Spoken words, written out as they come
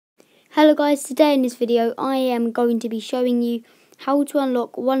Hello guys, today in this video I am going to be showing you how to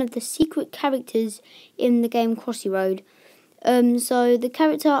unlock one of the secret characters in the game Crossy Road. So the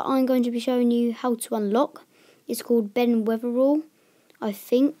character I'm going to be showing you how to unlock is called Weatherall, I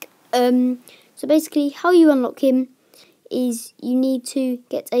think. So basically how you unlock him is you need to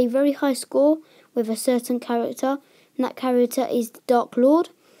get a very high score with a certain character, and that character is the Dark Lord.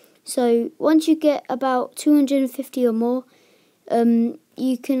 So once you get about 250 or more,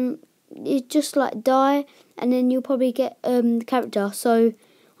 you can just like die, and then you'll probably get the character. So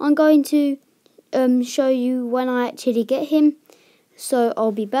I'm going to show you when I actually get him. So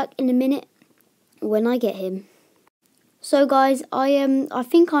I'll be back in a minute when I get him. So guys, I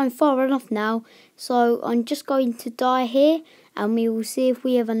think I'm far enough now, so I'm just going to die here and we will see if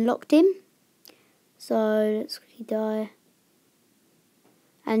we have unlocked him. So let's quickly die.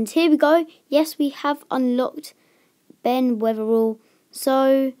 And here we go. Yes, we have unlocked Weatherall.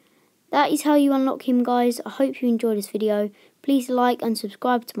 So that is how you unlock him, guys. I hope you enjoyed this video. Please like and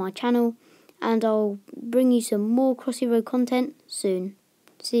subscribe to my channel, and I'll bring you some more Crossy Road content soon.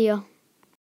 See ya.